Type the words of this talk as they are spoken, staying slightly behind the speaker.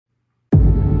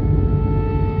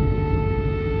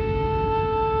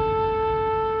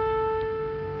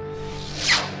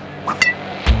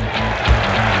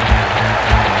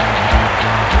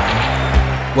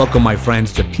Welcome, my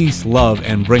friends, to Peace, Love,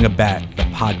 and Bring It Back, the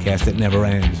podcast that never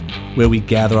ends, where we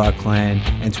gather our clan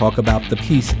and talk about the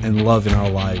peace and love in our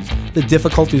lives, the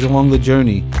difficulties along the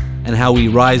journey, and how we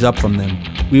rise up from them.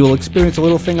 We will experience a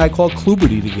little thing I call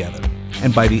Kluberty together,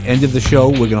 and by the end of the show,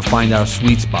 we're going to find our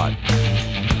sweet spot.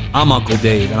 I'm Uncle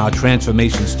Dave, and our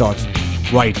transformation starts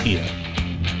right here.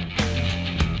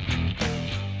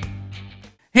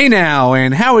 Hey now,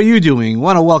 and how are you doing?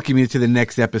 Want to welcome you to the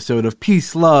next episode of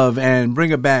Peace, Love, and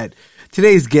Bring It Back.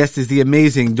 Today's guest is the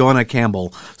amazing Donna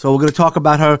Campbell. So we're going to talk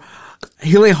about her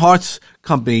Healing Hearts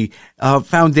Company,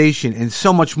 foundation, and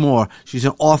so much more. She's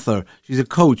an author. She's a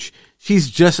coach. She's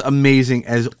just amazing,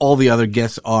 as all the other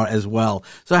guests are as well.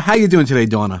 So how are you doing today,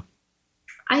 Donna?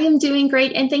 I am doing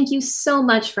great, and thank you so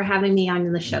much for having me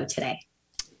on the show today.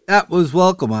 That was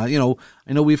welcome. I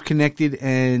know we've connected,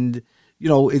 and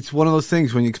it's one of those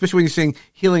things especially when you're saying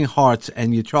healing hearts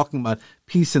and you're talking about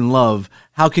peace and love,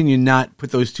 how can you not put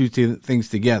those two things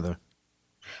together?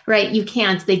 Right. You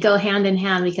can't. They go hand in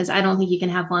hand, because I don't think you can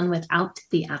have one without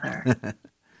the other.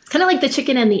 It's kind of like the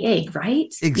chicken and the egg,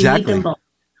 right? Exactly. You need them both.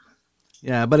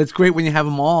 Yeah, but it's great when you have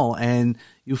them all and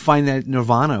you find that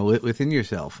nirvana within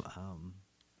yourself.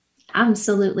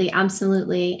 Absolutely.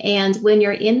 Absolutely. And when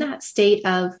you're in that state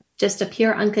of just a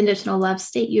pure unconditional love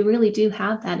state, you really do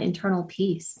have that internal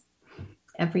peace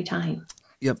every time.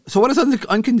 Yep. So what does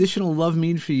unconditional love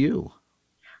mean for you?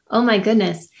 Oh my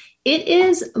goodness. It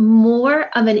is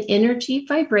more of an energy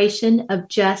vibration of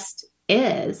just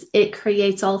is. It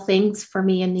creates all things for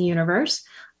me in the universe.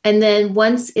 And then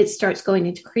once it starts going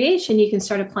into creation, you can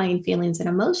start applying feelings and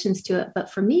emotions to it. But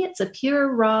for me, it's a pure,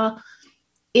 raw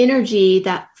energy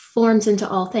that forms into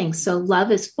all things. So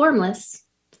love is formless,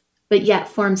 but yet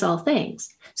forms all things.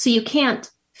 So you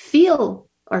can't feel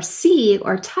or see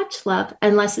or touch love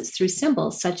unless it's through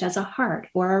symbols such as a heart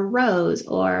or a rose,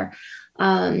 or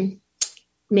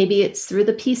maybe it's through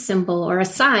the peace symbol or a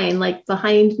sign like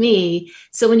behind me.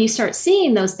 So when you start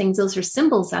seeing those things, those are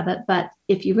symbols of it. But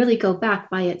if you really go back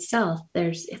by itself,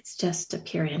 it's just a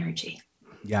pure energy.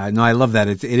 Yeah, no, I love that.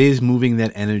 It is moving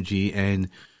that energy, and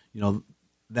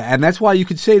and that's why you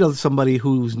could say to somebody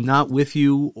who's not with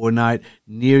you or not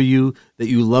near you that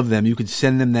you love them. You could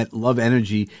send them that love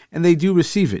energy, and they do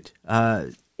receive it.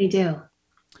 They do.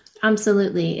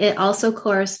 Absolutely. It also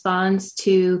corresponds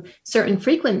to certain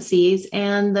frequencies.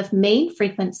 And the main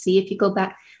frequency, if you go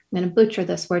back, I'm going to butcher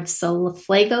this word,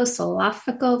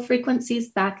 solfago frequencies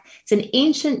back. It's an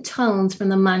ancient tones from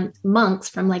the monks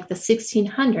from like the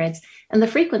 1600s. And the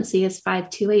frequency is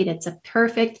 528. It's a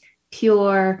perfect,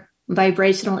 pure,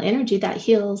 vibrational energy that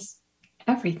heals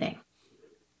everything.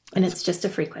 And it's just a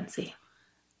frequency.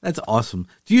 That's awesome.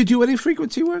 Do you do any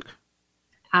frequency work?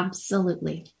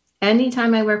 Absolutely.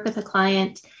 Anytime I work with a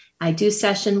client, I do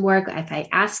session work. If I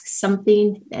ask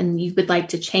something and you would like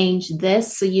to change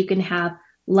this so you can have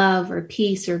love or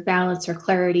peace or balance or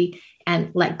clarity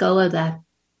and let go of the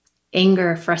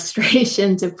anger,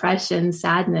 frustration, depression,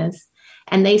 sadness,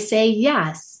 and they say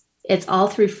yes, it's all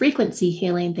through frequency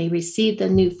healing. They receive the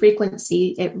new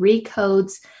frequency. It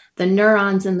recodes the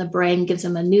neurons in the brain, gives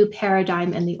them a new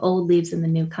paradigm, and the old leaves and the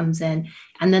new comes in.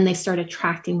 And then they start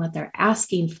attracting what they're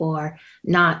asking for,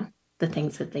 not the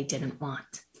things that they didn't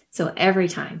want. So every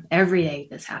time, every day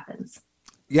this happens.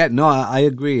 Yeah, no, I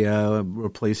agree.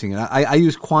 Replacing it. I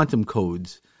use quantum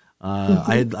codes.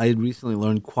 I had recently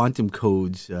learned quantum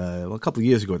codes a couple of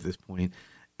years ago at this point,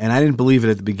 and I didn't believe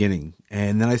it at the beginning.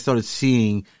 And then I started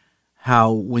seeing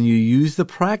how when you use the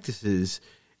practices,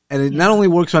 and it not only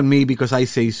works on me because I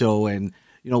say so, and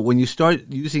when you start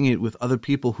using it with other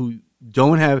people who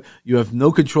you have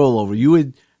no control over, you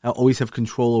would always have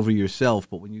control over yourself.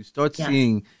 But when you start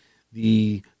seeing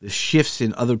the shifts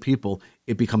in other people,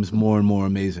 it becomes more and more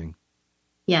amazing.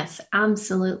 Yes,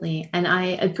 absolutely. And I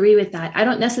agree with that. I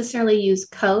don't necessarily use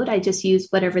code. I just use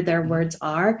whatever their words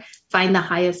are, find the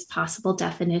highest possible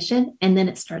definition, and then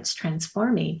it starts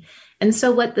transforming. And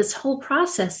so what this whole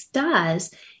process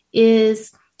does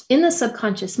is, in the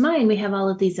subconscious mind, we have all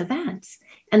of these events.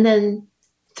 And then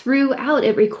throughout,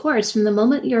 it records from the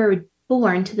moment you're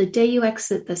born to the day you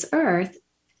exit this earth,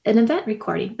 an event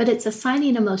recording, but it's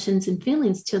assigning emotions and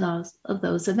feelings to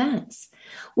those events.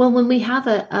 Well, when we have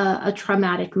a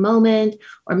traumatic moment,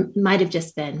 or might have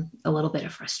just been a little bit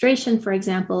of frustration, for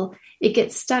example, it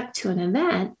gets stuck to an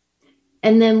event.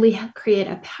 And then we create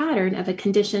a pattern of a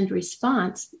conditioned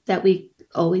response that we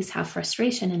always have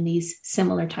frustration in these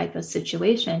similar type of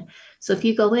situation. So if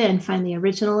you go in, find the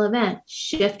original event,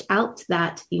 shift out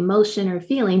that emotion or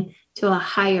feeling to a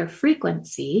higher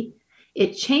frequency,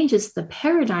 it changes the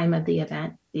paradigm of the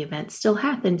event. The event still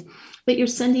happened, but you're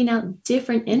sending out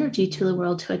different energy to the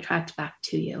world to attract back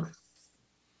to you.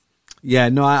 Yeah,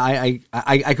 no,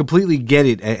 I completely get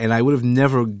it, and I would have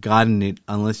never gotten it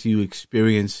unless you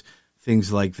experience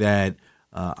things like that.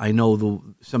 I know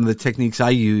some of the techniques I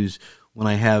use when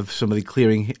I have somebody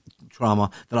clearing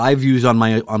trauma that I've used on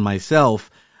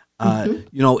myself.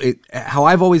 How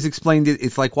I've always explained it,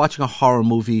 it's like watching a horror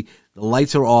movie. The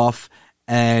lights are off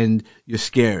and you're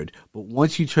scared, but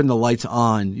once you turn the lights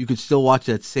on, you could still watch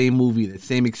that same movie, that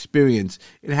same experience.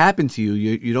 It happened to you.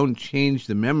 You don't change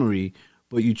the memory,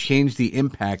 but you change the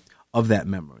impact of that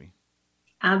memory.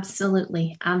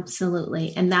 Absolutely.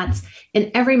 Absolutely. And that's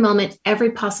in every moment,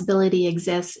 every possibility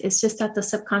exists. It's just that the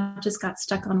subconscious got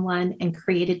stuck on one and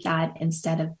created that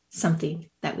instead of something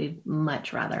that we'd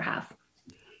much rather have.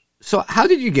 So how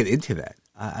did you get into that?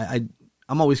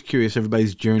 I'm always curious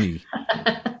everybody's journey.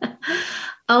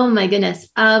 Oh my goodness.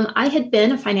 I had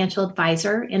been a financial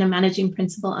advisor and a managing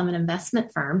principal of an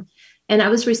investment firm, and I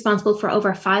was responsible for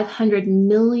over $500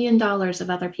 million of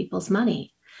other people's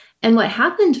money. And what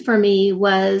happened for me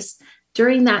was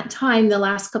during that time, the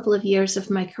last couple of years of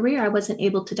my career, I wasn't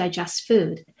able to digest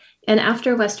food. And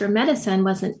after Western medicine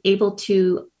wasn't able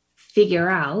to figure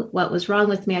out what was wrong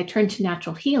with me, I turned to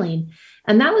natural healing.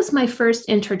 And that was my first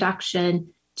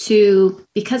introduction to,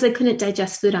 because I couldn't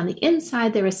digest food on the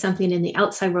inside, there was something in the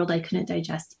outside world I couldn't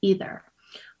digest either.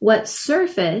 What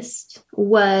surfaced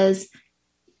was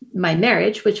my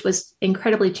marriage, which was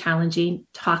incredibly challenging,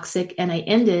 toxic, and I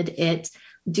ended it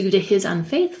due to his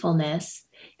unfaithfulness.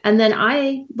 And then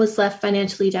I was left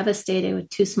financially devastated with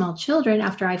 2 small children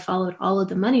after I followed all of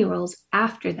the money rules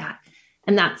after that.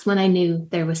 And that's when I knew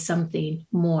there was something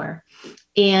more,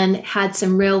 and had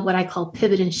some real, what I call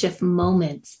pivot and shift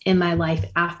moments in my life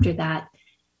after that.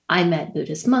 I met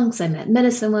Buddhist monks, I met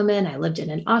medicine women, I lived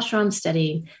in an ashram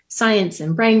studying science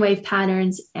and brainwave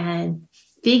patterns, and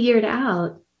figured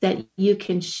out that you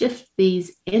can shift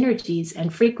these energies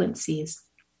and frequencies,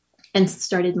 and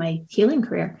started my healing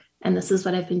career. And this is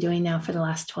what I've been doing now for the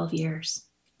last 12 years.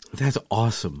 That's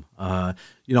awesome.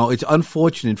 It's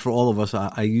unfortunate for all of us.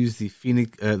 I use the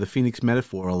phoenix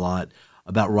metaphor a lot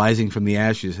about rising from the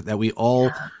ashes, that we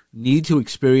all need to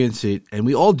experience it, and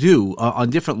we all do on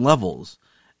different levels.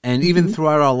 And even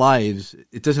throughout our lives,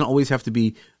 it doesn't always have to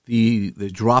be the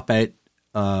drop at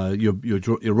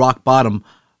your rock bottom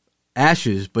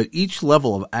ashes, but each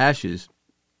level of ashes.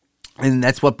 And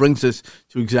that's what brings us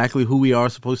to exactly who we are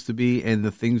supposed to be and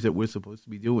the things that we're supposed to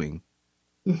be doing.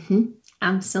 Mm-hmm.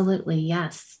 Absolutely.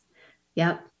 Yes.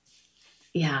 Yep.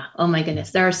 Yeah. Oh my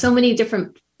goodness. There are so many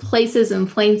different places and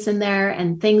points in there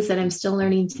and things that I'm still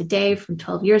learning today from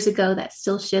 12 years ago that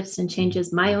still shifts and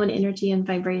changes my own energy and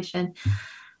vibration.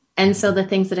 And so the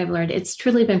things that I've learned, it's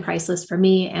truly been priceless for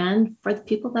me and for the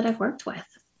people that I've worked with.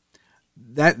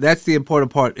 That's the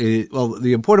important part.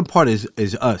 The important part is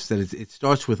us, that it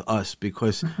starts with us,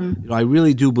 because I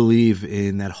really do believe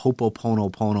in that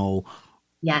Ho'oponopono,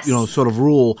 yes, sort of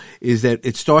rule, is that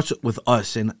it starts with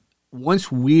us. And once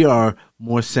we are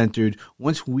more centered,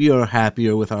 once we are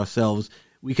happier with ourselves,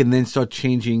 we can then start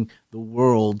changing the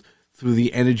world through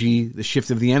the energy, the shift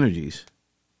of the energies.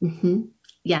 Mm-hmm.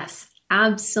 Yes,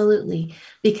 absolutely.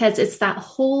 Because it's that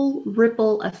whole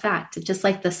ripple effect, just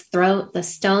like the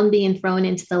stone being thrown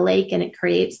into the lake and it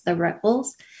creates the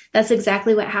ripples. That's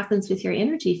exactly what happens with your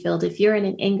energy field. If you're in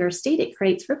an anger state, it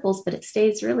creates ripples, but it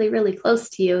stays really, really close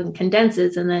to you and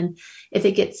condenses. And then if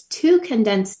it gets too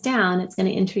condensed down, it's going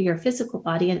to enter your physical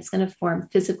body and it's going to form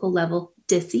physical level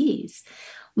disease.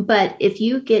 But if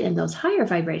you get in those higher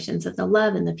vibrations of the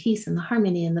love and the peace and the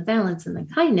harmony and the balance and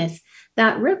the kindness,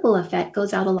 that ripple effect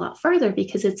goes out a lot further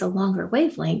because it's a longer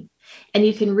wavelength and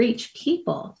you can reach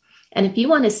people. And if you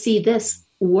want to see this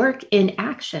work in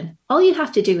action, all you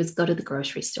have to do is go to the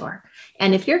grocery store.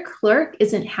 And if your clerk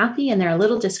isn't happy and they're a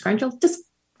little disgruntled, just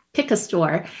pick a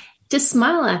store, just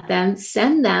smile at them,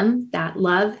 send them that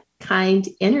love, kind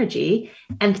energy,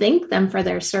 and thank them for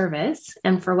their service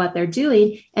and for what they're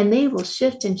doing. And they will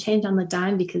shift and change on the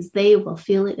dime because they will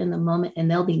feel it in the moment and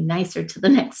they'll be nicer to the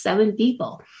next 7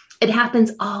 people. It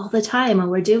happens all the time when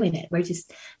we're doing it. We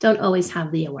just don't always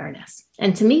have the awareness.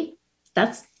 And to me,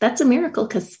 that's a miracle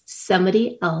because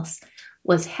somebody else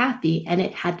was happy and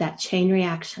it had that chain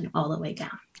reaction all the way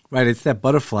down. Right. It's that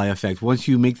butterfly effect. Once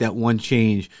you make that one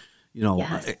change,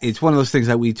 Yes. It's one of those things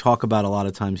that we talk about a lot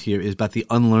of times here is about the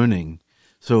unlearning.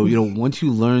 So, once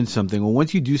you learn something or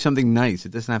once you do something nice,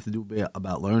 it doesn't have to do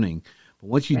about learning. But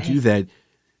once you do that,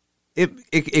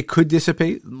 it could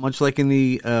dissipate, much like in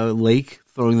the lake,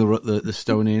 throwing the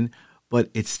stone in, but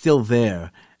it's still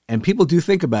there. And people do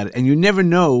think about it. And you never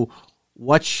know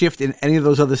what shift in any of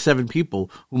those other 7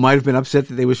 people who might have been upset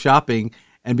that they were shopping.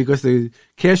 And because the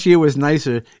cashier was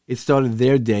nicer, it started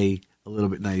their day a little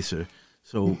bit nicer.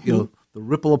 So, the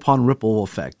ripple upon ripple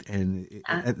effect, and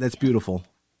that's beautiful.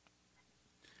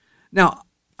 Now,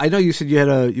 I know you said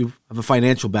you have a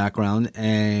financial background,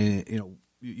 and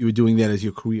you were doing that as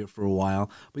your career for a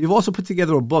while. But you've also put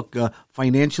together a book,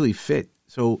 Financially Fit.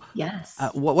 So, yes,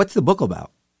 what's the book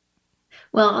about?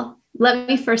 Well, let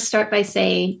me first start by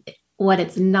saying what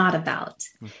it's not about.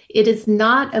 It is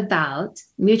not about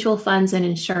mutual funds and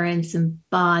insurance and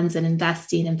bonds and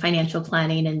investing and financial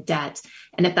planning and debt.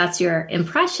 And if that's your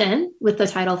impression with the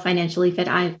title Financially Fit,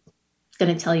 I'm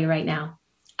going to tell you right now,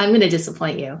 I'm going to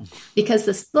disappoint you, because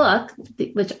this book,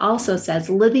 which also says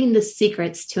Living the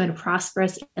Secrets to a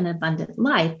Prosperous and Abundant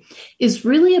Life, is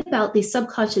really about these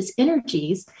subconscious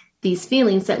energies, these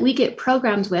feelings that we get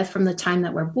programmed with from the time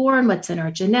that we're born, what's in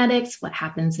our genetics, what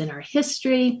happens in our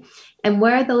history, and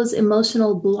where those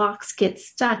emotional blocks get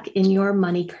stuck in your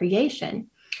money creation.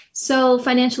 So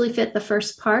Financially Fit, the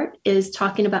first part is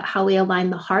talking about how we align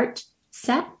the heart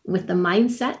set with the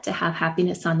mindset to have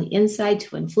happiness on the inside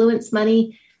to influence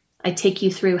money. I take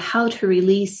you through how to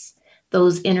release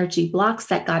those energy blocks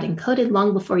that got encoded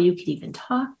long before you could even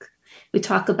talk. We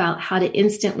talk about how to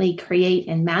instantly create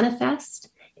and manifest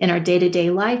in our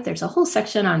day-to-day life. There's a whole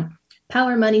section on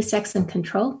power, money, sex, and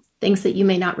control, things that you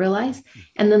may not realize.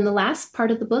 And then the last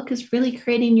part of the book is really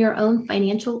creating your own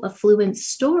financial affluence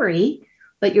story,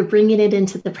 but you're bringing it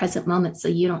into the present moment so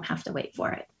you don't have to wait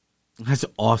for it. That's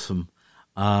awesome.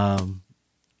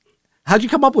 How'd you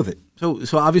come up with it?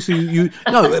 So obviously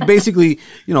basically,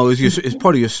 it's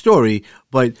part of your story,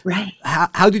 but right.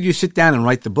 How did you sit down and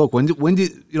write the book? When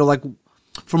did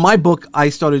for my book, I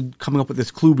started coming up with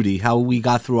this Clubity, how we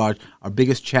got through our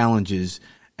biggest challenges.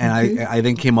 And I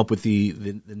then came up with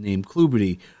the name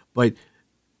Clubity. But,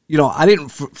 I didn't,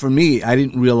 for me, I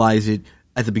didn't realize it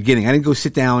at the beginning. I didn't go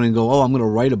sit down and go, I'm going to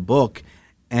write a book.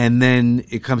 And then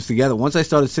it comes together. Once I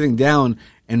started sitting down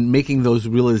and making those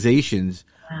realizations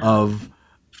of,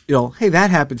 hey, that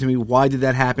happened to me. Why did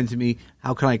that happen to me?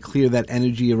 How can I clear that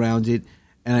energy around it?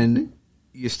 And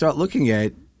you start looking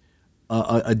at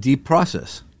a deep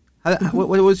process. What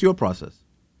was your process?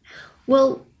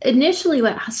 Well, initially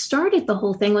what started the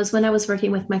whole thing was when I was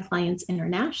working with my clients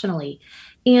internationally.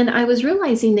 And I was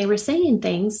realizing they were saying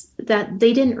things that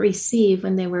they didn't receive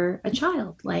when they were a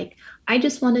child. Like, I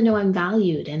just want to know I'm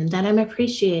valued and that I'm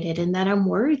appreciated and that I'm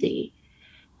worthy.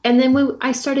 And then when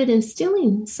I started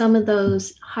instilling some of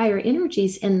those higher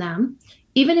energies in them,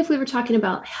 even if we were talking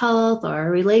about health or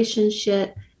a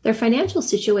relationship, their financial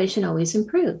situation always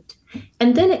improved.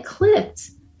 And then it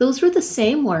clicked. Those were the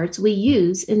same words we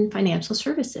use in financial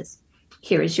services.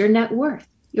 Here is your net worth.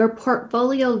 Your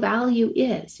portfolio value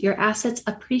is. Your assets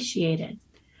appreciated.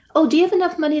 Oh, do you have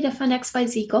enough money to fund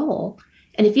XYZ goal?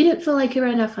 And if you didn't feel like you were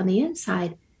enough on the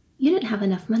inside, you didn't have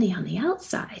enough money on the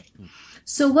outside.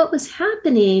 So what was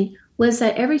happening was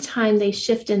that every time they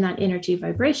shift in that energy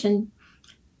vibration,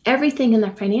 everything in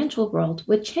the financial world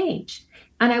would change.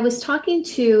 And I was talking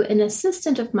to an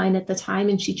assistant of mine at the time,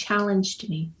 and she challenged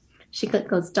me. She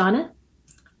goes, Donna,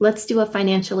 let's do a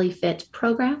Financially Fit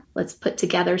program. Let's put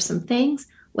together some things.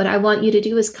 What I want you to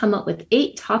do is come up with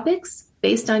 8 topics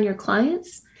based on your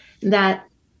clients that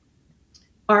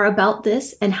are about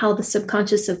this and how the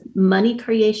subconscious of money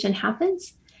creation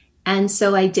happens. And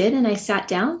so I did, and I sat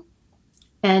down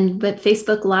and went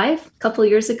Facebook Live a couple of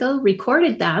years ago,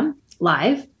 recorded them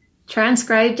live,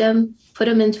 transcribed them, put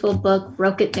them into a book,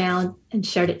 broke it down, and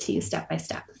shared it to you step by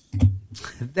step.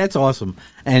 That's awesome.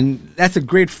 And that's a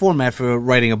great format for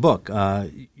writing a book.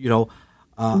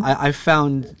 I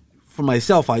found for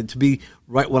myself to be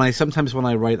right when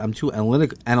I write, I'm too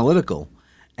analytical.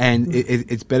 And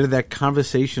it's better that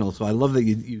conversational. So I love that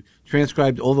you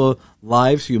transcribed all the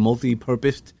live, so you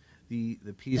multi-purposed the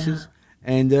pieces,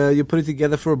 and you put it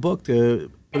together for a book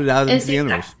to put it out into the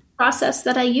universe. Process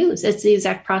that I use. It's the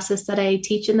exact process that I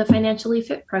teach in the Financially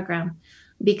Fit program,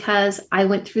 because I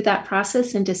went through that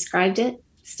process and described it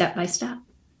step by step.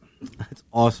 That's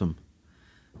awesome.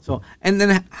 So, and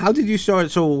then how did you start?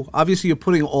 So obviously you're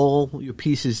putting all your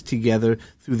pieces together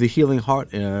through the Healing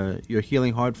Heart, your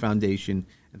Healing Heart Foundation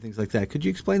and things like that. Could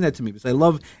you explain that to me? Because I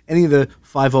love any of the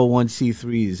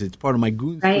 501c3s. It's part of my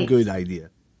Goons for Good idea.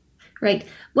 Right.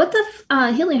 What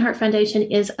the Healing Heart Foundation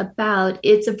is about,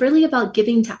 it's really about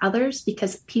giving to others,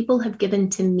 because people have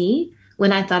given to me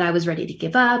when I thought I was ready to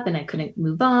give up and I couldn't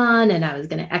move on and I was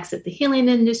going to exit the healing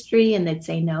industry, and they'd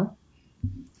say, no,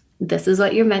 this is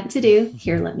what you're meant to do.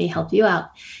 Here, let me help you out.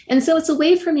 And so it's a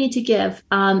way for me to give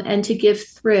and to give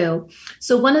through.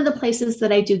 So one of the places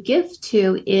that I do give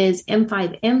to is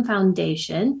M5M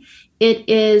Foundation. It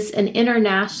is an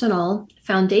international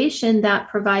foundation that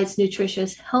provides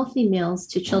nutritious, healthy meals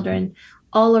to children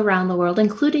all around the world,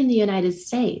 including the United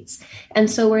States. And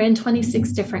so we're in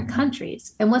 26 different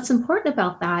countries. And what's important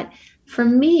about that for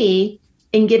me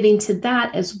in giving to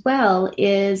that as well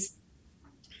is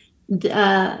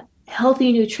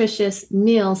healthy, nutritious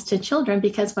meals to children,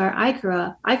 because where I grew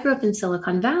up in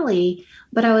Silicon Valley,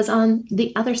 but I was on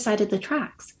the other side of the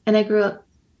tracks. And I grew up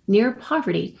near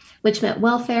poverty, which meant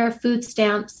welfare, food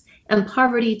stamps, and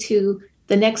poverty to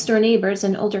the next door neighbors.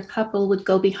 An older couple would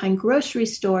go behind grocery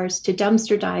stores to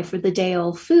dumpster dive for the day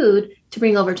old food to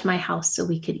bring over to my house so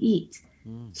we could eat.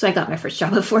 So I got my first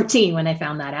job at 14 when I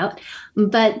found that out.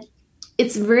 But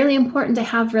it's really important to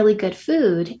have really good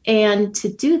food, and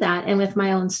to do that. And with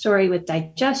my own story with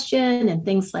digestion and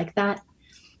things like that,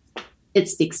 it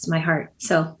speaks to my heart.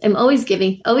 So I'm always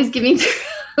giving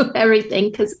through everything,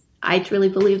 because I truly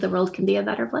believe the world can be a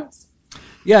better place.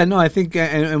 Yeah, no, I think,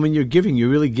 and when you're giving, you're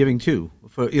really giving too.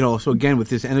 So again, with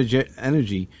this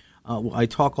energy, I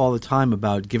talk all the time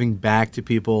about giving back to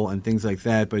people and things like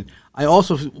that. But I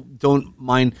also don't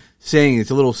mind saying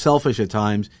it's a little selfish at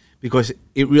times, because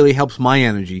it really helps my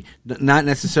energy. Not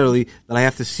necessarily that I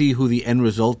have to see who the end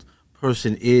result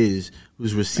person is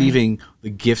who's receiving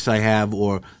the gifts I have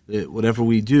or whatever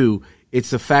we do. It's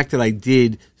the fact that I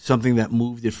did something that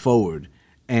moved it forward.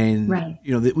 And,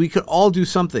 that we could all do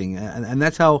something. And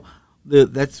that's how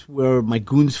that's where my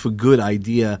Goons for Good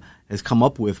idea has come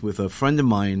up with a friend of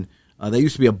mine. That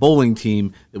used to be a bowling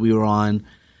team that we were on.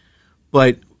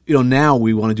 But, now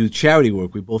we want to do charity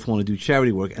work. We both want to do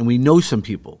charity work. And we know some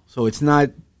people. So it's not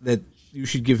that you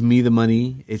should give me the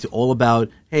money. It's all about,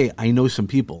 hey, I know some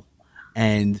people.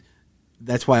 And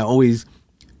that's why I always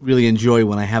really enjoy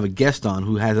when I have a guest on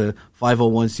who has a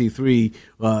 501c3,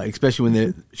 especially when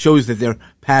it shows that they're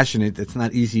passionate. That's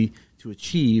not easy to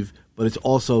achieve, but it's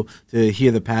also to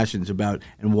hear the passions about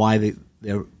and why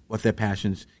what their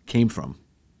passions came from.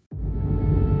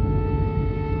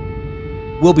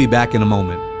 We'll be back in a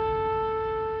moment.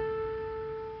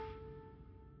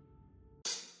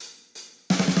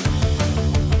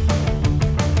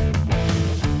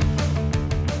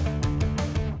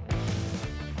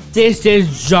 This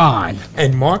is John.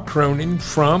 And Mark Cronin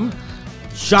from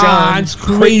John's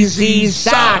Crazy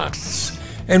Socks.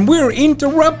 And we're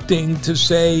interrupting to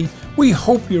say we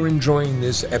hope you're enjoying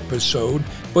this episode,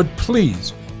 but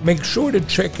please make sure to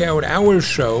check out our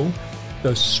show,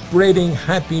 the Spreading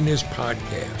Happiness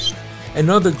Podcast,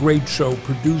 another great show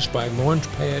produced by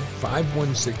Launchpad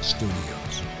 516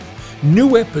 Studios.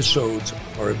 New episodes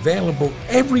are available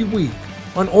every week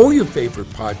on all your favorite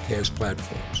podcast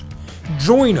platforms.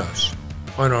 Join us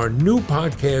on our new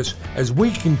podcast as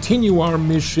we continue our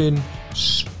mission,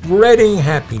 spreading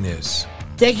happiness.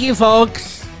 Thank you,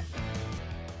 folks.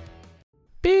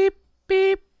 Beep,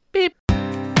 beep, beep.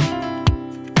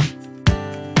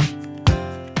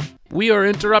 We are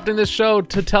interrupting this show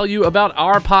to tell you about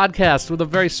our podcast with a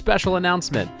very special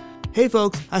announcement. Hey,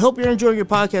 folks. I hope you're enjoying your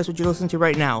podcast, which you're listening to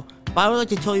right now. But I would like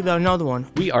to tell you about another one.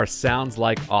 We are Sounds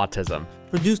Like Autism,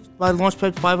 produced by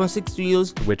Launchpad 516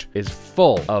 Studios, which is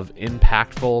full of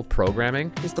impactful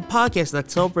programming. It's the podcast that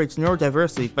celebrates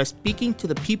neurodiversity by speaking to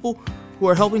the people who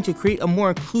are helping to create a more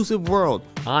inclusive world.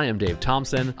 I am Dave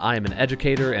Thompson. I am an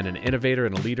educator and an innovator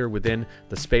and a leader within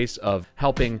the space of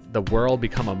helping the world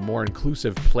become a more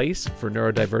inclusive place for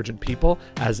neurodivergent people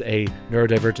as a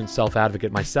neurodivergent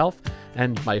self-advocate myself.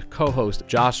 And my co-host,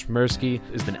 Josh Mirsky,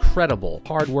 is an incredible,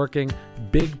 hardworking,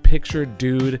 big picture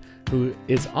dude who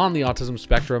is on the autism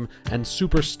spectrum and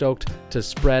super stoked to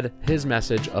spread his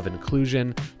message of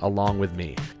inclusion along with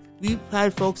me. We've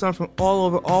had folks on from all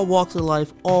over, all walks of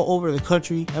life, all over the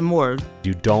country, and more.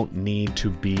 You don't need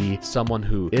to be someone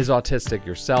who is autistic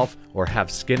yourself or have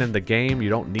skin in the game.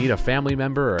 You don't need a family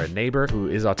member or a neighbor who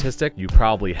is autistic. You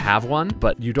probably have one,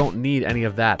 but you don't need any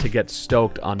of that to get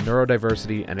stoked on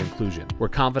neurodiversity and inclusion. We're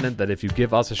confident that if you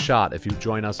give us a shot, if you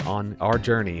join us on our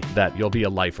journey, that you'll be a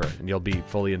lifer and you'll be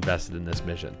fully invested in this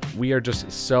mission. We are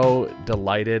just so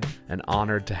delighted and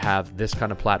honored to have this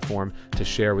kind of platform to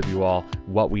share with you all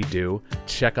what we do.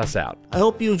 Check us out. I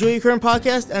hope you enjoy your current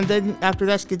podcast, and then after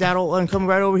that, skedaddle and come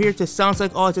right over here to Sounds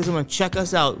Like Autism and check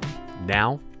us out.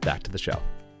 Now, back to the show.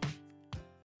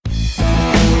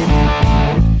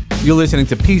 You're listening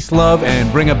to Peace, Love,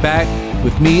 and Bring It Back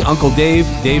with me, Uncle Dave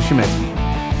Shemetsky.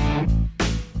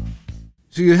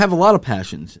 So you have a lot of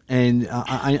passions, and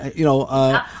I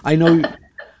know,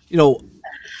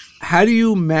 how do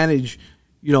you manage,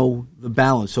 the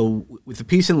balance? So with the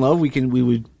Peace and Love, we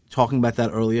were talking about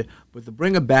that earlier, but the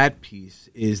Bring It Back piece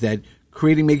is that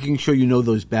making sure you know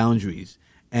those boundaries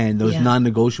and those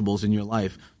non-negotiables in your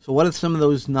life. So what are some of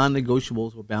those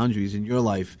non-negotiables or boundaries in your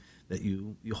life that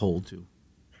you hold to?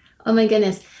 Oh my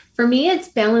goodness. For me, it's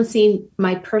balancing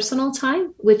my personal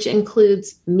time, which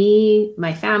includes me,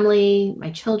 my family,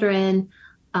 my children,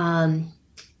 um,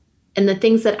 and the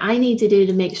things that I need to do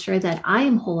to make sure that I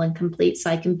am whole and complete so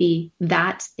I can be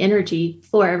that energy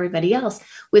for everybody else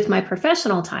with my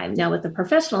professional time. Now, with the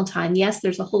professional time, yes,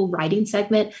 there's a whole writing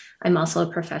segment. I'm also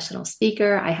a professional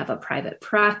speaker. I have a private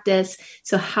practice.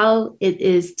 So how it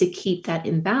is to keep that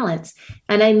in balance.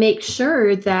 And I make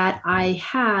sure that I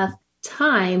have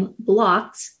time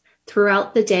blocked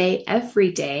throughout the day,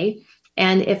 every day.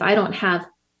 And if I don't have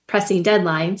pressing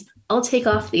deadlines, I'll take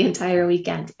off the entire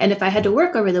weekend. And if I had to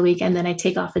work over the weekend, then I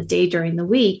take off a day during the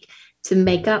week to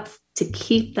make up, to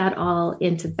keep that all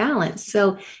into balance.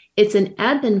 So it's an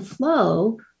ebb and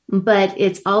flow, but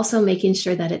it's also making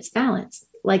sure that it's balanced.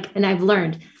 And I've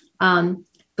learned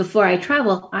before I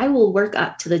travel, I will work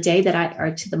up to the day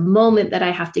or to the moment that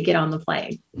I have to get on the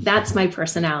plane. That's my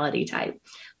personality type.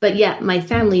 But yet my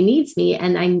family needs me.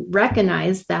 And I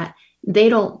recognize that they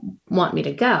don't want me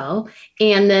to go.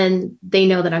 And then they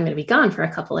know that I'm going to be gone for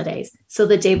a couple of days. So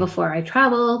the day before I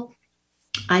travel,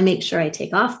 I make sure I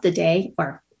take off the day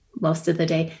or most of the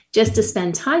day just to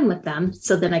spend time with them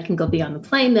so that I can go be on the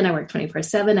plane. Then I work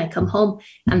 24/7. I come home.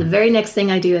 And the very next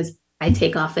thing I do is I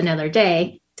take off another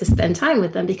day to spend time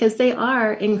with them because they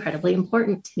are incredibly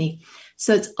important to me.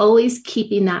 So it's always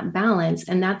keeping that balance.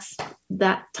 And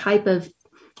that type of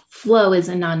flow is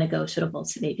a non-negotiable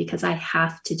to me because I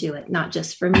have to do it, not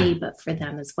just for me, but for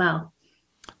them as well.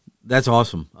 That's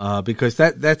awesome because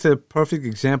that's a perfect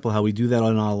example how we do that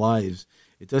in our lives.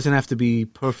 It doesn't have to be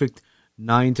perfect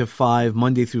 9 to 5,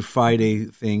 Monday through Friday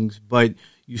things, but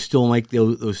you still make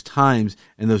those times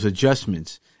and those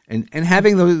adjustments. And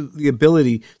having the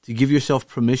ability to give yourself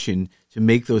permission to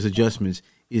make those adjustments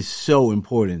is so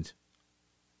important.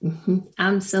 Mm-hmm.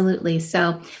 Absolutely.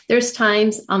 So there's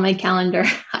times on my calendar,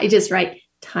 I just write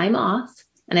time off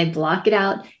and I block it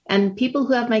out. And people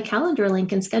who have my calendar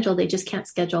link and schedule, they just can't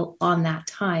schedule on that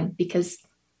time because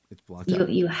it's blocked out.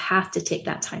 You have to take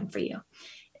that time for you.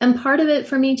 And part of it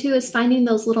for me too is finding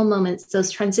those little moments, those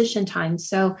transition times.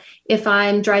 So if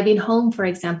I'm driving home, for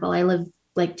example, I live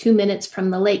like 2 minutes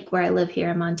from the lake where I live here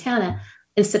in Montana.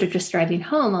 Instead of just driving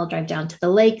home, I'll drive down to the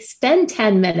lake, spend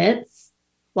 10 minutes,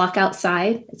 walk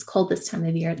outside. It's cold this time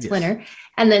of year. It's winter.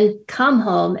 And then come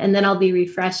home and then I'll be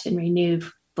refreshed and renewed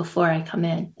before I come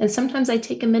in. And sometimes I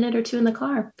take a minute or two in the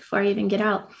car before I even get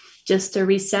out just to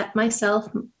reset myself,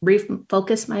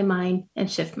 refocus my mind and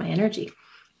shift my energy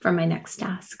for my next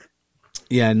task.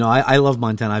 Yeah, no, I love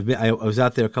Montana. I was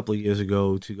out there a couple of years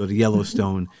ago to go to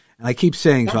Yellowstone. And I keep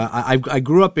saying, so I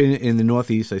grew up in the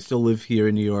Northeast. I still live here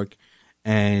in New York.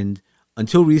 And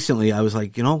until recently, I was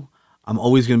like, I'm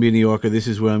always going to be a New Yorker. This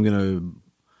is where I'm going to,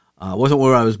 it wasn't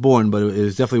where I was born, but it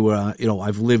was definitely where,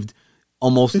 I've lived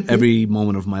almost every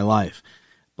moment of my life.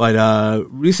 But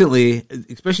recently,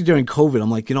 especially during COVID, I'm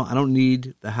like, I don't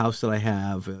need the house that I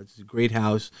have. It's a great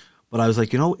house. But I was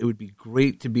like, it would be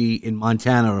great to be in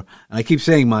Montana. And I keep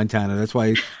saying Montana. That's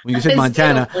why when you said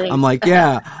Montana, I'm like,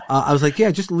 yeah. I was like, yeah,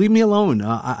 just leave me alone.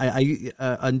 I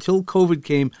until COVID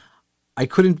came, I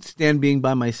couldn't stand being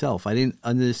by myself. I didn't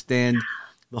understand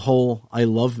the whole I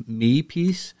love me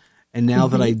piece. And now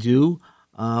that I do,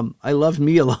 I love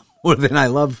me a lot more than I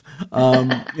love,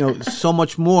 so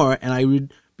much more. And I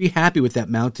would be happy with that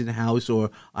mountain house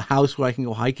or a house where I can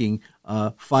go hiking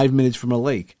 5 minutes from a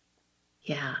lake.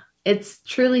 Yeah. It's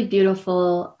truly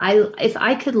beautiful. If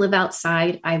I could live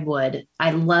outside, I would. I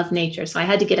love nature. So I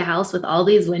had to get a house with all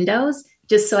these windows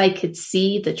just so I could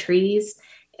see the trees.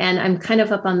 And I'm kind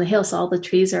of up on the hill. So all the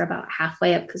trees are about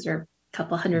halfway up because they're a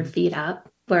couple hundred feet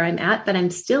up where I'm at, but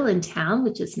I'm still in town,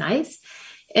 which is nice.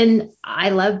 And I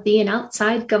love being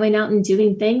outside, going out and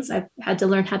doing things. I've had to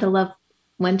learn how to love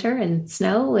winter and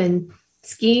snow and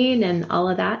skiing and all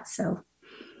of that. So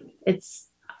it's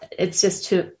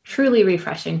just truly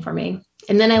refreshing for me.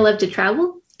 And then I love to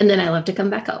travel and then I love to come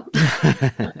back home.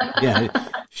 Yeah,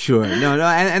 sure. No.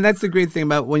 And that's the great thing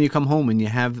about when you come home and you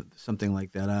have something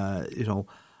like that,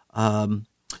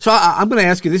 So I'm going to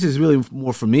ask you, this is really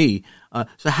more for me.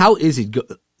 So how is it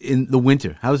in the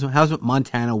winter? How's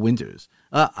Montana winters?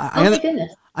 My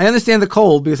goodness. I understand the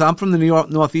cold because I'm from the New York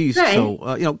Northeast. Right.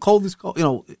 So, cold is cold,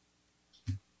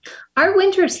 Our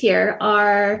winters here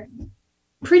are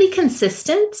pretty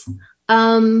consistent,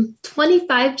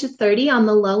 25 to 30 on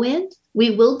the low end. We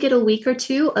will get a week or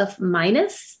two of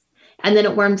minus, and then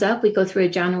it warms up. We go through a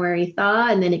January thaw,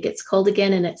 and then it gets cold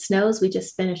again and it snows. We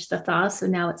just finished the thaw, so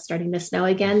now it's starting to snow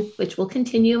again, which will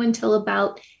continue until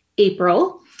about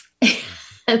April.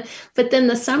 But then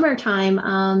the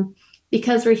summertime,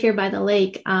 because we're here by the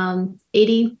lake,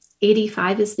 80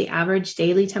 85 is the average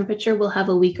daily temperature. We'll have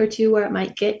a week or two where it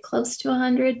might get close to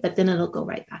 100, but then it'll go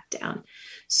right back down.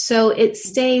 So it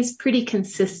stays pretty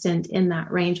consistent in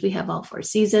that range. We have all 4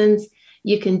 seasons.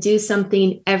 You can do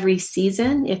something every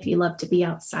season if you love to be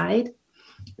outside.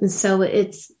 And so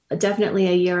it's definitely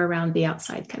a year-round be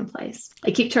outside kind of place.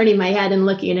 I keep turning my head and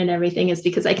looking, and everything is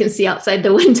because I can see outside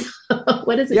the window.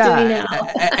 What is it doing now?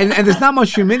 and there's not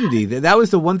much humidity. That was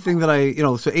the one thing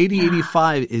that so 80,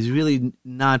 85 is really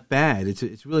not bad.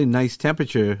 It's really nice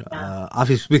temperature,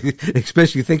 obviously,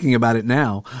 especially thinking about it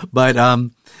now. But,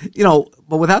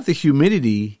 but without the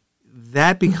humidity,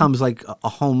 that becomes like a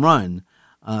home run,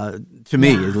 to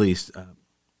me at least.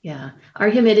 Yeah, our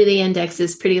humidity index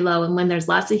is pretty low. And when there's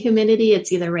lots of humidity,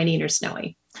 it's either raining or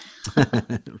snowing.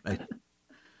 Right.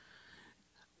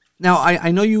 Now,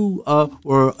 I know you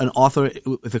were an author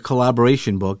with a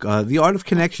collaboration book, The Art of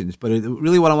Connections, but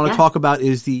really what I want to talk about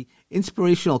is the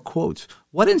inspirational quotes.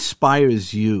 What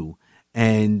inspires you?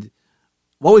 And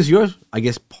what was your, I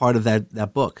guess, part of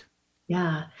that book?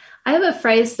 Yeah. I have a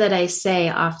phrase that I say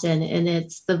often, and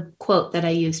it's the quote that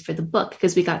I use for the book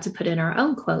because we got to put in our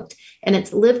own quote, and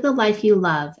it's live the life you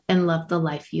love and love the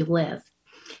life you live.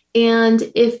 And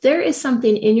if there is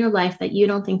something in your life that you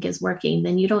don't think is working,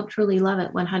 then you don't truly love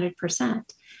it 100%.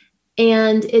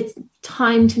 And it's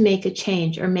time to make a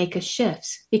change or make a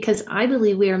shift, because I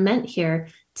believe we are meant here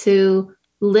to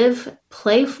live,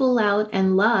 play full out,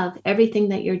 and love everything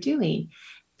that you're doing.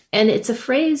 And it's a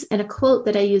phrase and a quote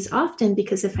that I use often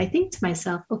because if I think to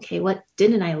myself, okay, what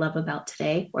didn't I love about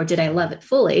today? Or did I love it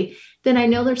fully? Then I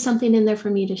know there's something in there for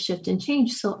me to shift and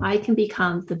change so I can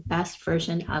become the best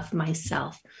version of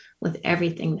myself with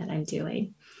everything that I'm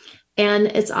doing. And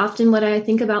it's often what I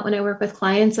think about when I work with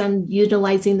clients. I'm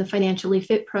utilizing the Financially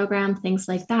Fit program, things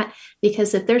like that,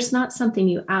 because if there's not something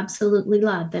you absolutely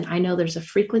love, then I know there's a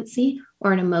frequency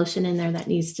or an emotion in there that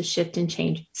needs to shift and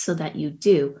change so that you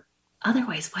do.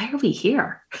 Otherwise, why are we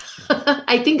here?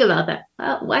 I think about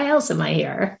that. Why else am I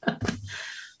here?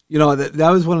 That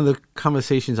was one of the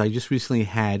conversations I just recently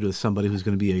had with somebody who's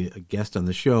going to be a guest on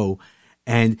the show.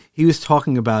 And he was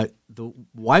talking about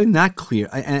why not clear?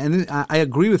 And I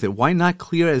agree with it. Why not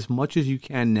clear as much as you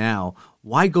can now?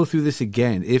 Why go through this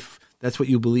again if that's what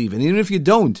you believe? And even if you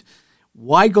don't,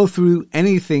 why go through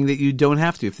anything that you don't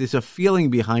have to? If there's a feeling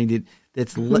behind it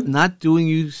that's not doing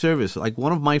you service. Like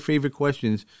one of my favorite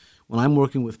questions when I'm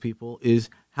working with people is,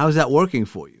 how's that working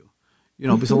for you?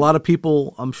 Because a lot of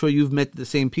people, I'm sure you've met the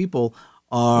same people,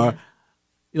 are,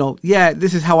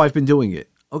 this is how I've been doing it.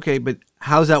 Okay, but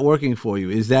how's that working for you?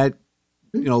 Is that,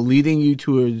 leading you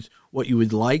towards what you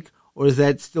would like, or is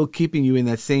that still keeping you in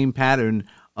that same pattern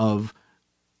of,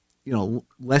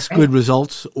 less good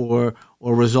results or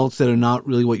results that are not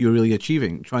really what you're really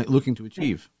looking to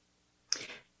achieve?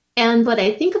 And what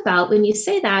I think about when you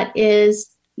say that is,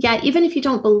 even if you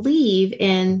don't believe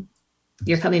in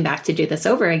you're coming back to do this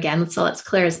over again, so let's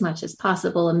clear as much as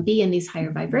possible and be in these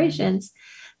higher vibrations,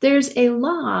 there's a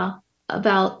law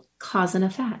about cause and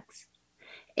effects.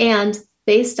 And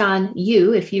based on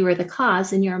you, if you were the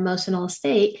cause in your emotional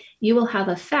state, you will have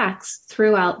effects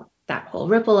throughout that whole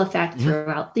ripple effect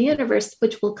throughout the universe,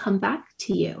 which will come back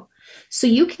to you. So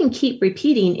you can keep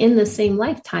repeating in the same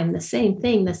lifetime, the same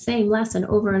thing, the same lesson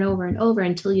over and over and over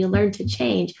until you learn to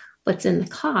change what's in the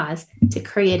cause to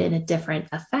create a different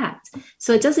effect.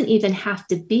 So it doesn't even have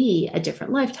to be a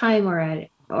different lifetime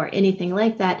or anything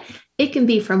like that. It can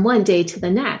be from one day to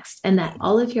the next, and that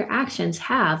all of your actions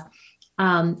have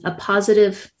a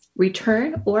positive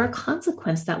return or a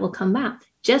consequence that will come back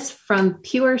just from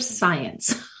pure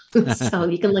science. So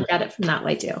you can look at it from that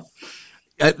way too.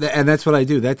 And that's what I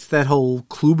do. That's that whole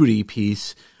Kluberty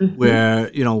piece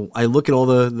where, I look at all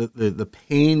the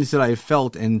pains that I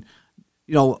felt, and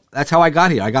that's how I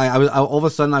got here. I was all of a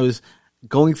sudden I was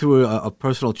going through a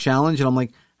personal challenge, and I'm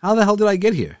like, how the hell did I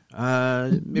get here?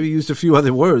 Maybe used a few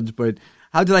other words, but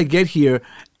how did I get here?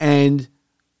 And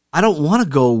I don't want to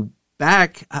go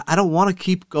back. I don't want to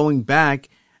keep going back,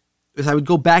 because I would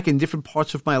go back in different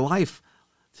parts of my life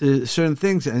to certain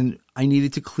things, and I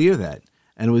needed to clear that.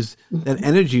 And it was that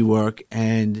energy work,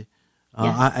 and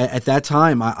at that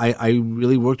time, I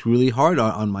really worked really hard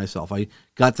on myself. I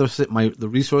got the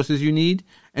resources you need.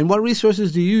 And what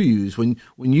resources do you use when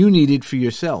you need it for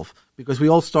yourself? Because we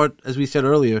all start, as we said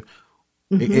earlier,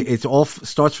 it all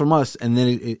starts from us, and then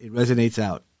it resonates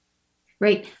out.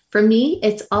 Right. For me,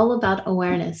 it's all about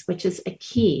awareness, which is a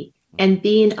key, and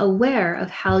being aware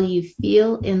of how you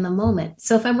feel in the moment.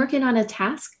 So if I'm working on a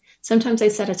task, sometimes I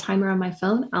set a timer on my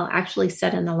phone. I'll actually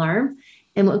set an alarm.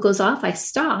 And when it goes off, I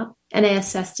stop and I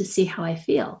assess to see how I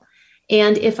feel.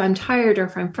 And if I'm tired or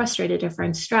if I'm frustrated, if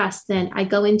I'm stressed, then I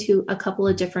go into a couple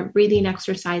of different breathing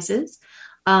exercises.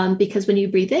 Because when you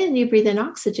breathe in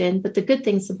oxygen, but the good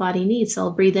things the body needs. So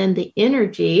I'll breathe in the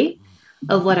energy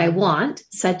of what I want,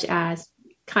 such as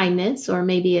kindness, or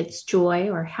maybe it's joy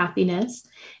or happiness.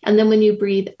 And then when you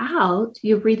breathe out,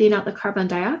 you're breathing out the carbon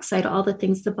dioxide, all the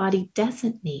things the body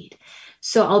doesn't need.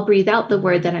 So I'll breathe out the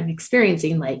word that I'm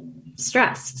experiencing, like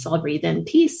stress. So I'll breathe in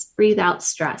peace, breathe out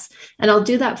stress. And I'll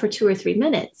do that for 2 or 3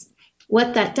 minutes.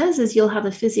 What that does is you'll have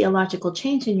a physiological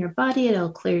change in your body.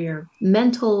 It'll clear your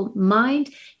mental mind.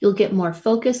 You'll get more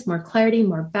focus, more clarity,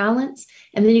 more balance.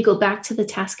 And then you go back to the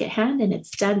task at hand and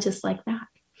it's done just like that.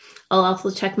 I'll also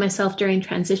check myself during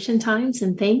transition times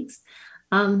and things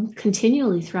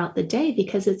continually throughout the day,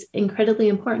 because it's incredibly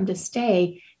important to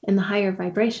stay in the higher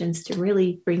vibrations to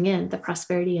really bring in the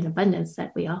prosperity and abundance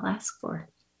that we all ask for.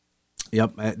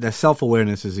 Yep. The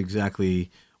self-awareness is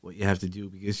exactly what you have to do,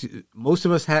 because most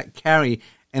of us carry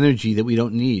energy that we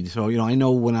don't need. So, I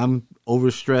know when I'm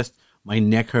overstressed, my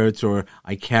neck hurts or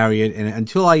I carry it. And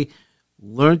until I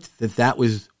learned that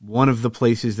was one of the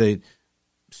places that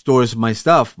stores my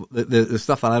stuff, the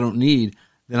stuff that I don't need,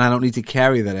 then I don't need to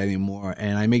carry that anymore.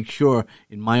 And I make sure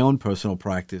in my own personal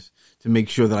practice to make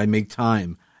sure that I make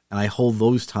time, and I hold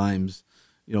those times,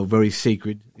 very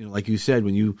sacred. Like you said,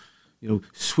 when you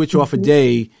switch off a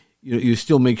day, you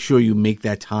still make sure you make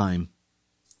that time.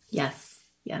 Yes.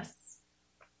 Yes.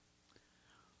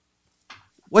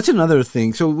 What's another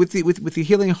thing? So with the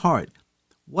Healing Heart,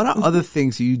 what are other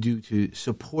things that you do to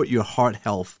support your heart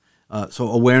health? So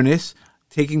awareness,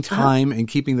 taking time and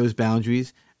keeping those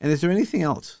boundaries. And is there anything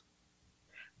else?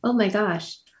 Oh my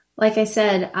gosh. Like I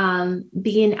said,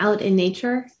 being out in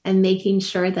nature and making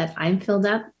sure that I'm filled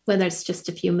up, whether it's just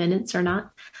a few minutes or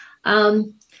not.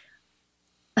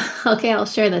 Okay, I'll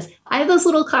share this. I have this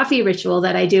little coffee ritual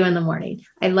that I do in the morning.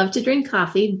 I love to drink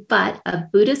coffee, but a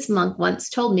Buddhist monk once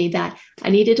told me that I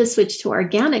needed to switch to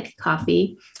organic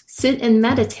coffee, sit and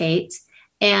meditate.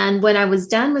 And when I was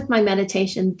done with my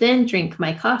meditation, then drink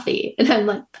my coffee. And I'm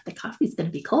like, but the coffee's going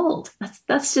to be cold.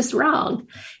 That's just wrong.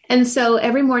 And so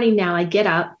every morning now I get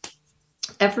up,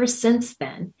 ever since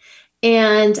then,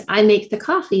 and I make the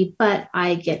coffee, but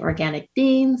I get organic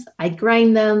beans, I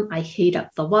grind them, I heat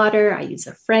up the water, I use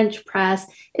a French press.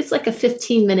 It's like a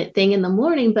 15-minute thing in the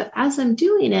morning, but as I'm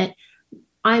doing it,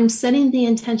 I'm setting the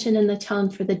intention and the tone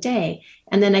for the day.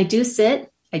 And then I do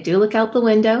sit, I do look out the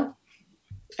window.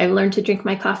 I've learned to drink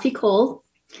my coffee cold,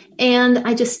 and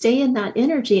I just stay in that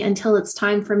energy until it's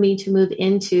time for me to move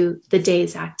into the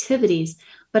day's activities.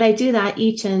 But I do that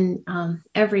each and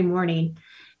every morning.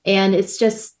 And it's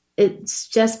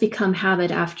just become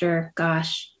habit after,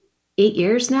 8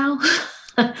 years now.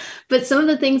 But some of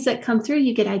the things that come through,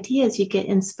 you get ideas, you get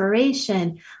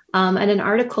inspiration. And an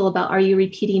article about, are you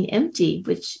repeating empty,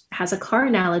 which has a car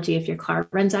analogy. If your car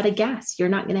runs out of gas, you're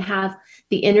not going to have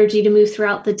the energy to move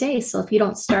throughout the day. So if you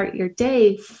don't start your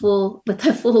day full with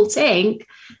a full tank,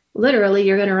 literally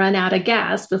you're going to run out of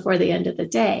gas before the end of the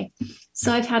day.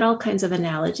 So I've had all kinds of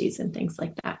analogies and things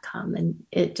like that come, and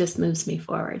it just moves me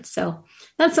forward. So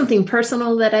that's something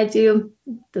personal that I do,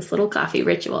 this little coffee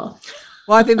ritual.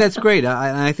 Well, I think that's great.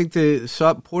 I think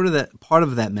part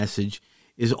of that message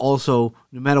is also,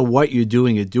 no matter what you're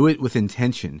doing, do it with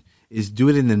intention. Do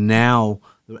it in the now,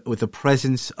 with the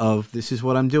presence of, this is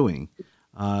what I'm doing.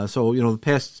 So the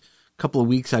past couple of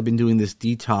weeks I've been doing this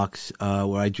detox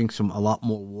where I drink a lot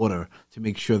more water to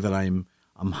make sure that I'm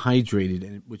hydrated,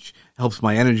 and which helps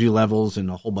my energy levels and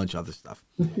a whole bunch of other stuff.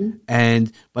 Mm-hmm.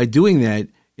 And by doing that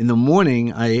in the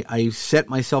morning, I set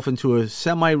myself into a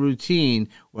semi-routine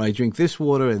where I drink this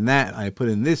water and that. I put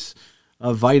in this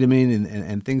vitamin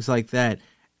and things like that.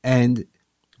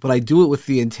 But I do it with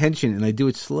the intention, and I do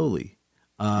it slowly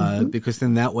because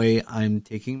then that way I'm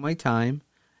taking my time.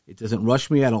 It doesn't rush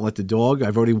me. I don't let the dog.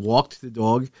 I've already walked the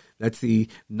dog. That's the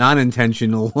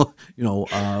non-intentional.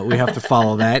 We have to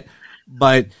follow that.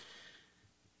 But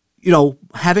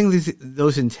having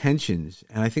those intentions,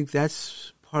 and I think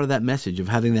that's part of that message of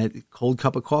having that cold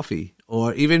cup of coffee,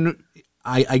 or even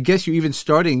I guess you're even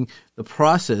starting the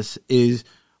process is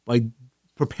by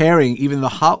preparing even the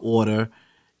hot water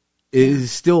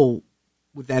is still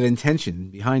with that intention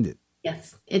behind it.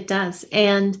 Yes, it does.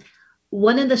 And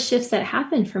one of the shifts that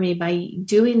happened for me by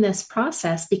doing this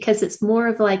process, because it's more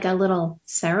of like a little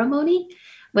ceremony.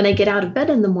 When I get out of bed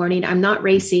in the morning, I'm not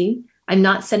racing. I'm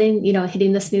not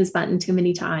hitting the snooze button too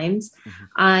many times. Mm-hmm.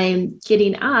 I'm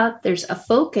getting up. There's a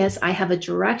focus. I have a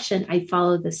direction. I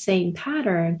follow the same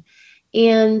pattern.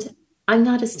 And I'm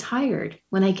not as tired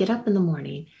when I get up in the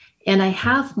morning. and I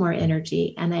have more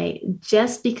energy. And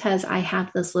just because I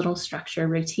have this little structure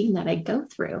routine that I go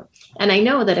through, and I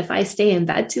know that if I stay in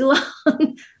bed too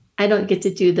long, I don't get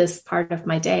to do this part of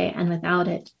my day. And without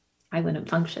it, I wouldn't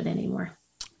function anymore.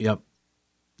 Yep.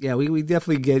 Yeah, we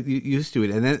definitely get used to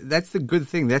it. And that's the good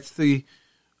thing. That's the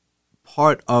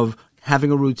part of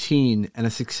having a routine, and a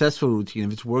successful routine,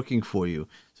 if it's working for you.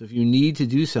 So if you need to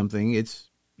do something,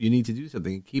 you need to do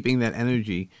something. Keeping that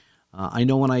energy. I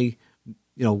know when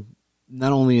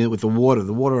not only with the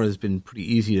water has been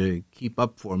pretty easy to keep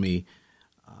up for me,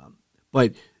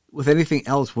 but with anything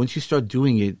else, once you start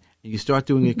doing it, and you start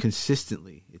doing it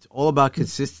consistently, it's all about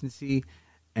consistency,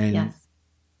 and Yes.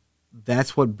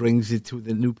 that's what brings it to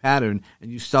the new pattern,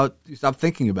 and you stop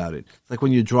thinking about it. It's like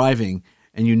when you're driving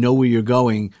and you know where you're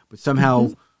going, but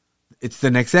somehow it's the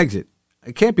next exit.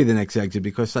 It can't be the next exit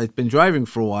because I've been driving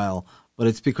for a while, but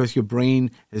it's because your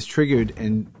brain has triggered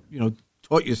and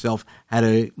taught yourself how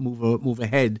to move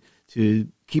ahead to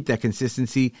keep that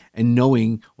consistency and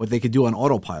knowing what they could do on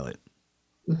autopilot.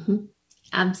 Mm-hmm.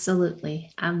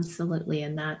 Absolutely. And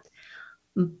that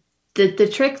the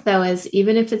trick though is,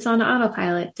 even if it's on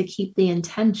autopilot, to keep the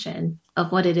intention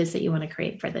of what it is that you want to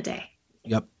create for the day.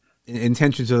 Yep.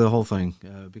 Intentions are the whole thing,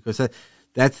 because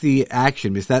that's the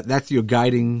action. That's your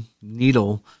guiding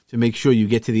needle to make sure you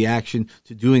get to the action,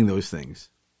 to doing those things.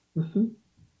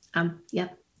 Mm-hmm.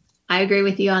 Yep. I agree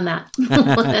with you on that.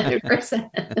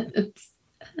 100%.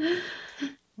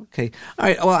 Okay. All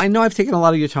right. Well, I know I've taken a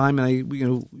lot of your time, and we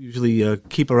usually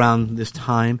keep around this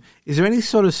time. Is there any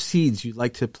sort of seeds you'd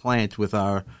like to plant with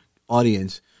our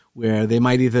audience where they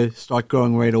might either start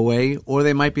growing right away, or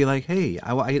they might be like, hey,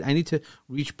 I need to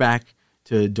reach back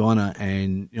to Donna,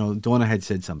 and Donna had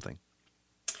said something?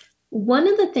 One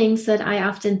of the things that I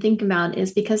often think about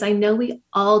is, because I know we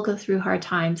all go through hard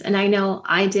times, and I know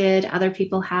I did, other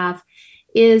people have,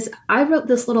 is I wrote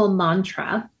this little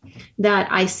mantra that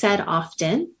I said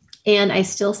often, and I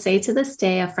still say to this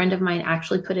day. A friend of mine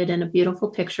actually put it in a beautiful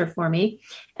picture for me,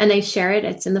 and I share it.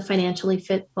 It's in the Financially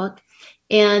Fit book.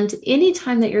 And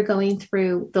anytime that you're going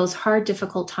through those hard,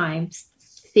 difficult times,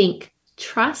 think,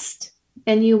 trust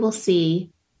and you will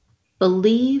see,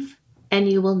 believe and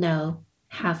you will know,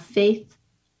 have faith,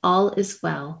 all is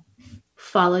well,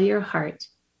 follow your heart,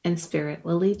 and spirit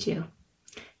will lead you.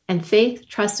 And faith,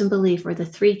 trust, and belief were the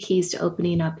 3 keys to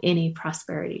opening up any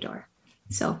prosperity door.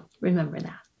 So remember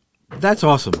that. That's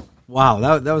awesome.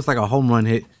 Wow, that was like a home run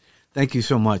hit. Thank you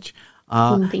so much.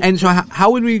 Thank and you. so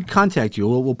how would we contact you?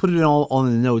 We'll put it all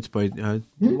in the notes, but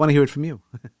we want to hear it from you.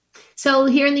 So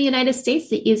here in the United States,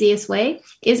 the easiest way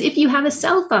is, if you have a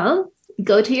cell phone,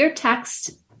 go to your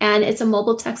text, and it's a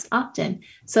mobile text opt-in.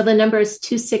 So the number is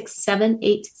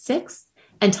 26786,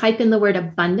 and type in the word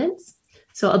abundance.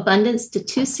 So abundance to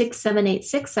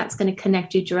 26786. That's going to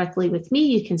connect you directly with me.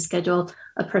 You can schedule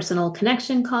a personal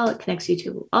connection call. It connects you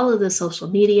to all of the social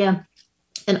media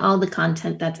and all the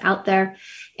content that's out there.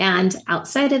 And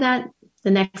outside of that,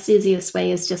 the next easiest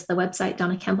way is just the website,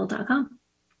 donnacampbell.com.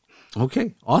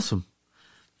 Okay, awesome.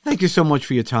 Thank you so much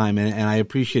for your time, and I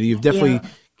appreciate it. You've definitely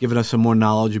given us some more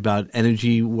knowledge about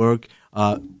energy work,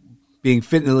 being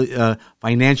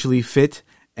financially fit,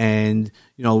 and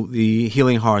the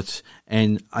healing hearts.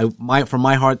 And from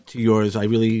my heart to yours, I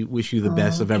really wish you the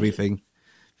best of everything.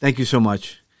 Thank you so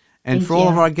much. And for all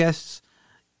of our guests,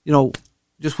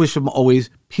 just wish them always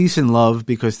peace and love,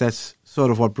 because that's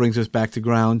sort of what brings us back to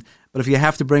ground. But if you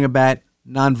have to bring a bat,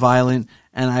 nonviolent,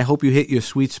 and I hope you hit your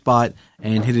sweet spot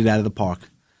and hit it out of the park.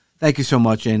 Thank you so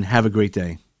much, and have a great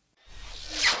day.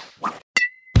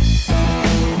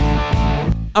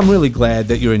 I'm really glad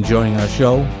that you're enjoying our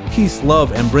show. Peace,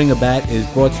 Love, and Bring a Bat is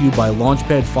brought to you by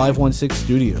Launchpad 516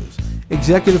 Studios.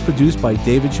 Executive produced by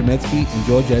David Chemetsky and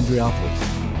George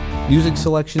Andriopoulos. Music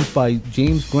selections by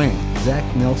James Grant, Zach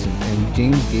Nelson, and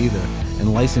James Gaither,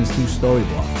 and licensed through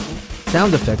Storyblock.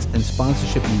 Sound effects and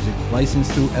sponsorship music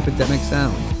licensed through Epidemic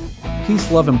Sound.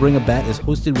 Peace, Love, and Bring a Bat is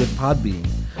hosted with Podbean.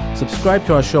 Subscribe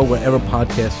to our show wherever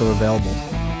podcasts are available.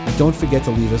 And don't forget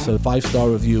to leave us a 5-star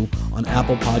review on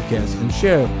Apple Podcasts and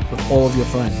share with all of your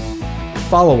friends.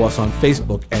 Follow us on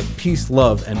Facebook at Peace,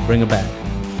 Love, and Bring a Bat.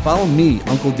 Follow me,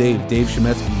 Uncle Dave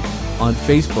Chemetsky, on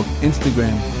Facebook,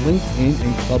 Instagram, LinkedIn,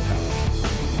 and Clubhouse.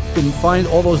 You can find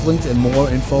all those links and more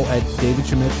info at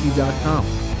davidchemetsky.com.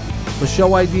 For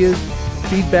show ideas,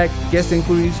 feedback, guest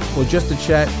inquiries, or just to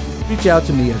chat, reach out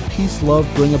to me at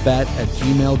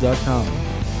peacelovebringabat@gmail.com.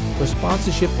 For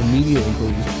sponsorship and media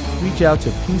inquiries, reach out to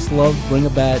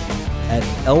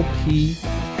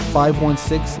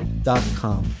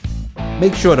peacelovebringabat@lp516.com.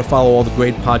 Make sure to follow all the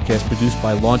great podcasts produced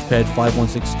by Launchpad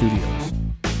 516 Studios.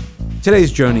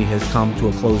 Today's journey has come to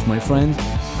a close, my friends.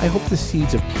 I hope the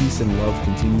seeds of peace and love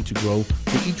continue to grow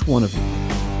for each one of you.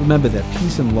 Remember that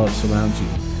peace and love surrounds you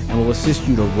and will assist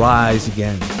you to rise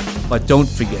again. But don't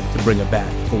forget to bring it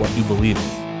back for what you believe in.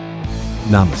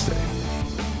 Namaste.